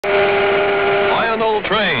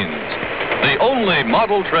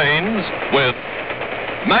Model Trains with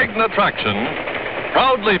Magna Traction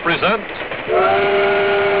proudly present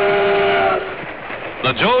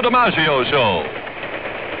the Joe Di Maggio Show.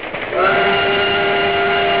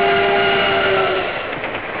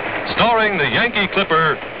 Starring the Yankee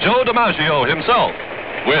Clipper Joe Di Maggio himself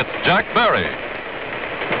with Jack Barry.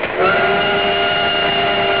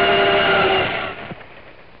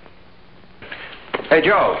 Hey,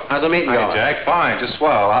 Joe, how's the meeting going? Hi, Jack. Fine, just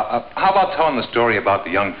swell. How about telling the story about the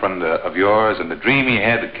young friend of yours and the dream he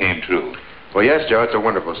had that came true? Well, yes, Joe, it's a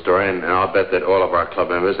wonderful story, and I'll bet that all of our club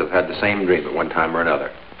members have had the same dream at one time or another.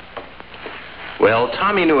 Well,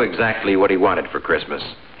 Tommy knew exactly what he wanted for Christmas.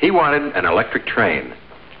 He wanted an electric train.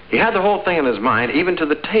 He had the whole thing in his mind, even to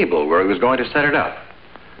the table where he was going to set it up.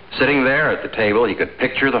 Sitting there at the table, he could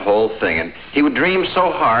picture the whole thing, and he would dream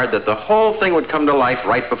so hard that the whole thing would come to life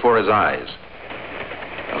right before his eyes.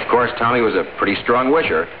 Of course, Tommy was a pretty strong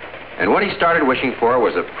wisher, and what he started wishing for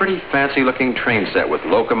was a pretty fancy-looking train set with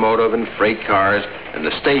locomotive and freight cars, and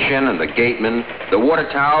the station and the gateman, the water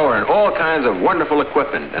tower, and all kinds of wonderful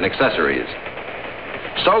equipment and accessories.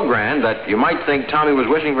 So grand that you might think Tommy was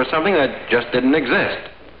wishing for something that just didn't exist.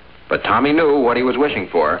 But Tommy knew what he was wishing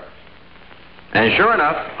for. And sure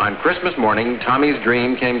enough, on Christmas morning, Tommy's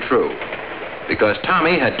dream came true. Because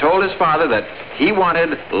Tommy had told his father that he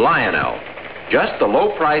wanted Lionel. Just the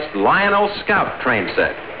low-priced Lionel Scout train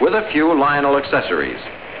set with a few Lionel accessories.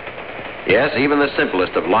 Yes, even the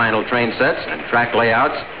simplest of Lionel train sets and track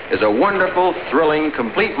layouts is a wonderful, thrilling,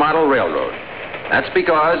 complete model railroad. That's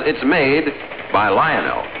because it's made by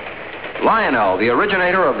Lionel. Lionel, the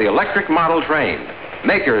originator of the electric model train,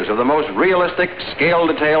 makers of the most realistic,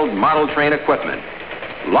 scale-detailed model train equipment.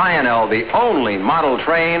 Lionel, the only model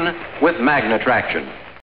train with Magna Traction.